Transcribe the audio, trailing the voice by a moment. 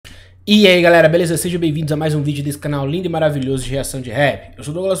E aí galera, beleza? Sejam bem-vindos a mais um vídeo desse canal lindo e maravilhoso de reação de rap. Eu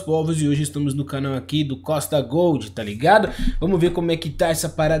sou Douglas Povos e hoje estamos no canal aqui do Costa Gold, tá ligado? Vamos ver como é que tá essa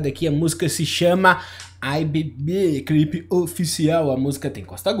parada aqui. A música se chama Ai Bebê, Clipe Oficial. A música tem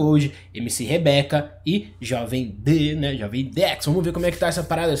Costa Gold, MC Rebeca e Jovem D, né? Jovem Dex. Vamos ver como é que tá essa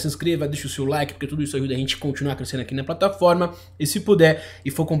parada. Se inscreva, deixa o seu like, porque tudo isso ajuda a gente a continuar crescendo aqui na plataforma. E se puder e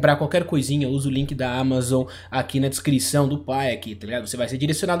for comprar qualquer coisinha, usa o link da Amazon aqui na descrição do pai aqui, tá ligado? Você vai ser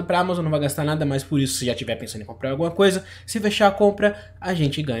direcionado pra Amazon, não vai gastar nada, mas por isso, se já tiver pensando em comprar alguma coisa, se fechar a compra, a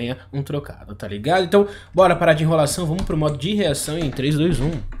gente ganha um trocado, tá ligado? Então, bora parar de enrolação, vamos pro modo de reação em 3, 2,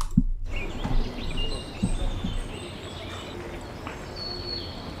 1.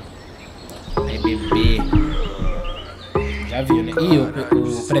 Ai, bebê. Já viu, né? Ih,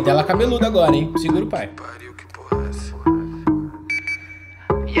 o predela cabeludo agora, hein? Segura o pai.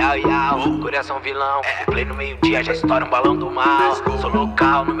 Coração vilão, play no meio-dia, já estoura um balão do mal. Sou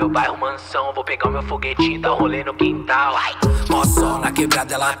local, no meu bairro mansão. Vou pegar o meu foguetinho e dar um rolê no quintal. Mó sol na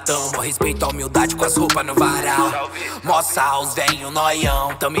quebrada é latão. Mó respeito à humildade com as roupas no varal. Mó sal, os velhinhos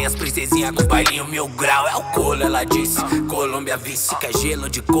noião. Também as princesinhas com os bailinhos 1000 grau. É o colo, ela disse, Colômbia vice. Que é gelo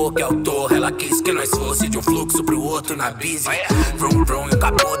de coco, é o torre. Ela quis que nós fosse de um fluxo pro outro na busy. Vrum vrum e o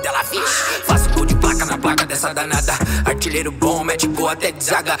capô dela, vixe. Faço gol de placa na placa dessa danada. Artilheiro bom, mete gol até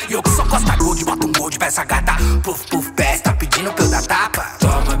desaga. E eu que sou Costa Gold, bota um gol de peça gata. Puf, puf, pés, tá pedindo pra eu dar tapa.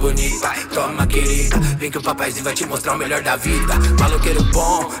 Toma bonita, toma querida. Vem que o papaizinho vai te mostrar o melhor da vida. Maloqueiro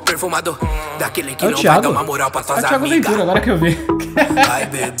bom, perfumado. Daquele que não vai dar uma moral pra tuas amigas. Agora que eu vi. Ai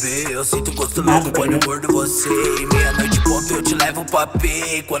bebê, eu sinto gosto louco quando eu mordo você. Meia-noite ponto eu te levo pra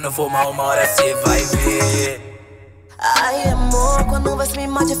pé. Quando eu for mal uma hora cê vai ver. Ai amor, quando você me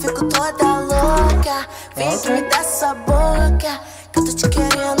morde eu fico toda louca. Vem que me dá sua boca, que eu tô te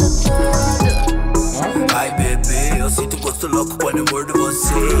querendo todo. Ai bebê, eu sinto gosto louco quando eu mordo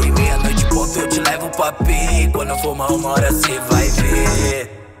você. Meia-noite ponto eu te levo pra pé. Quando eu for mal uma hora cê vai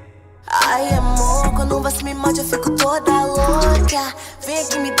ver. Ai amor, quando você me morde eu fico toda louca. Vem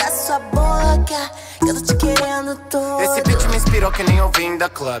que me dá sua boca, que eu tô te querendo todo. Esse beat me inspirou que nem eu vim da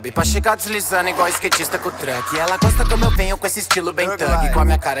clube. Pra chegar deslizando igual skatista com o truck. E ela gosta como eu venho com esse estilo bem thug. Com a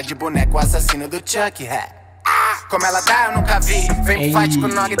minha cara de boneco, assassino do Chuck. Como ela dá eu nunca vi. Vem pro fight com o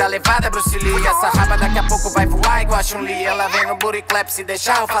nog da levada Bruce Lee. Essa raba daqui a pouco vai voar igual a Chun-Li. Ela vem no booty clap, se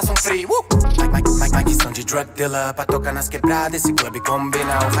deixar eu faço um free. Maquistão de drug dealer, pra tocar nas quebradas esse clube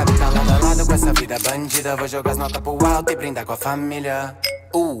combina. O rap tá lado a lado com essa vida bandida. Vou jogar as notas pro alto e brindar com a família.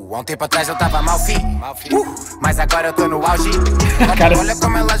 Há um tempo atrás eu tava mal fi, mas agora eu tô no auge. Olha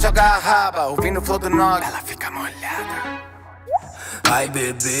como ela joga a raba, ouvindo o flow do nog, ela fica molhada. Ai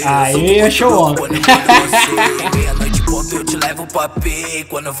bebê, aí é show on. Meia-noite ponto eu te levo pra pé.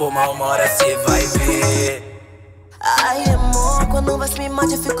 Quando eu for mal uma hora cê vai ver. Ai amor, quando você me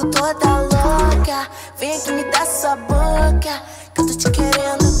morde eu fico toda louca. Vem que me dá sua boca, que eu tô te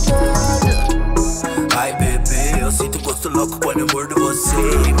querendo todo. Ai bebê, eu sinto gosto louco quando eu mordo você.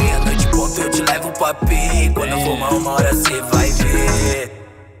 Meia-noite ponto eu te levo pra pé. Quando eu for mal uma hora cê vai ver.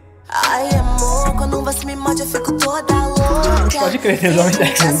 Ai amor, quando você me morde eu fico toda louca. Pode crer, tem Jovem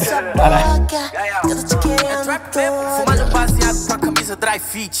Dex. Eu tô te querendo todo. Fumando baseado com a camisa dry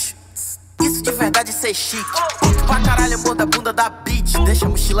fit. Isso de verdade ser chique. Curto pra caralho, amor da bunda da beat. Deixa a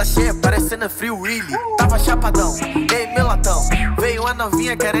mochila cheia, parecendo Free Willy. Tava chapadão, ei meu latão. Veio uma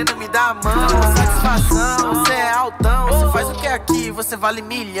novinha querendo me dar a mão. Satisfação, cê é altão. Cê faz o que aqui, você vale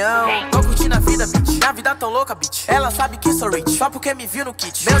milhão. Tô curtindo a vida, bitch, minha vida tão louca, bitch. Ela sabe que sou rich, só porque me viu no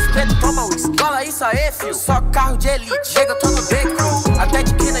kit. Meus pretos tomam whisky, cola isso aí, fio. Só carro de elite, chega, eu tô no big crew. Até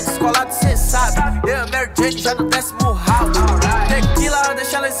de quina descolado, cê sabe. Eu e Mary Jane já no 10º round. Tequila,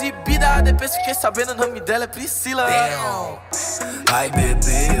 deixa ela exibida. Depois fiquei sabendo o nome dela é Priscila. Ai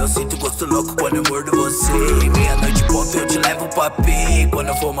bebê, eu sinto gosto louco quando eu mordo você. Meia-noite ponto eu te levo pra pé. Quando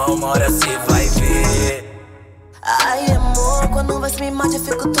eu for mal uma hora cê vai ver. Ai amor, quando você me morde eu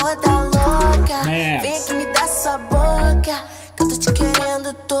fico toda louca. Vem que me dá sua boca, que eu tô te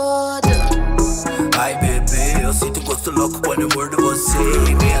querendo todo. Ai bebê, eu sinto gosto louco quando eu mordo você.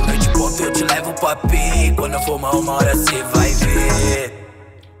 Meia-noite ponto eu te levo pra pé. Quando eu for mal uma hora cê vai ver.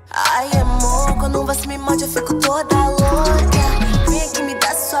 Ai amor, quando você me morde eu fico toda louca. Vem que me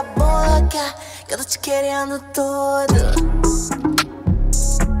dá sua boca, que eu tô te querendo todo.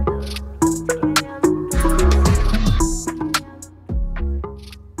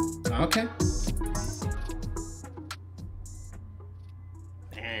 Ok.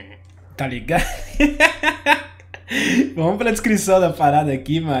 Tá ligado? Vamos pra descrição da parada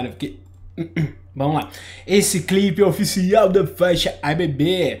aqui, mano, porque Vamos lá. Esse clipe oficial da faixa Ai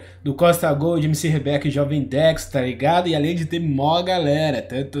Bebê, do Costa Gold, MC Rebeca e Jovem Dex, tá ligado? E além de ter mó galera,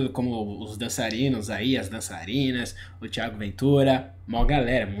 tanto como os dançarinos aí, as dançarinas, o Thiago Ventura, mó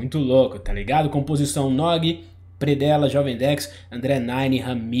galera, muito louco, tá ligado? Composição Nog, Predella, Jovem Dex, André Nine,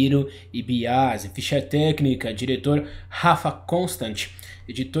 Ramiro e Biase. Ficha técnica, diretor Rafa Constant,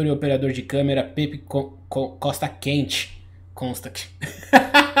 editor e operador de câmera Pepe Costa Quente.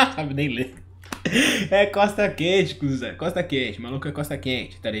 Sabe nem ler. É Costa Quente, cuzão. Costa Quente, maluco é Costa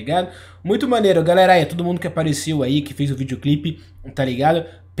Quente, tá ligado? Muito maneiro, galera aí, todo mundo que apareceu aí, que fez o videoclipe, tá ligado?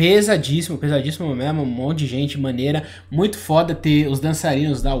 Pesadíssimo, pesadíssimo mesmo, um monte de gente maneira. Muito foda ter os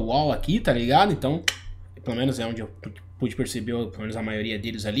dançarinos da UOL aqui, tá ligado? Então, pelo menos é onde eu pude perceber, pelo menos a maioria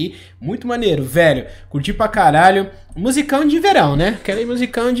deles ali. Muito maneiro, velho. Curti pra caralho. Musicão de verão, né? Aquele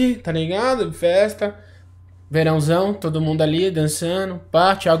musicão de, tá ligado? Festa. Verãozão, todo mundo ali dançando,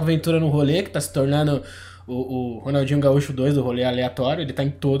 pá, Thiago Ventura no rolê, que tá se tornando o Ronaldinho Gaúcho 2 do rolê aleatório, ele tá em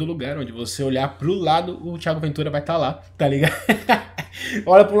todo lugar, onde você olhar pro lado, o Thiago Ventura vai estar lá, tá ligado?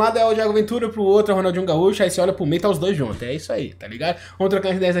 Olha pra um lado é o Thiago Ventura, pro outro é o Ronaldinho Gaúcho, aí você olha pro meio, tá os dois juntos, é isso aí, tá ligado? Vamos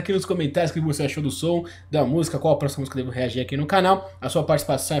trocar as ideias aqui nos comentários, o que você achou do som, da música, qual a próxima música que eu devo reagir aqui no canal, a sua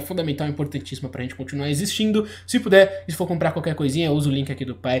participação é fundamental, importantíssima pra gente continuar existindo, se puder, se for comprar qualquer coisinha, usa o link aqui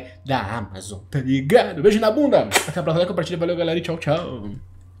do pai da Amazon, tá ligado? Beijo na bunda, até a próxima, compartilha, valeu galera e tchau, tchau.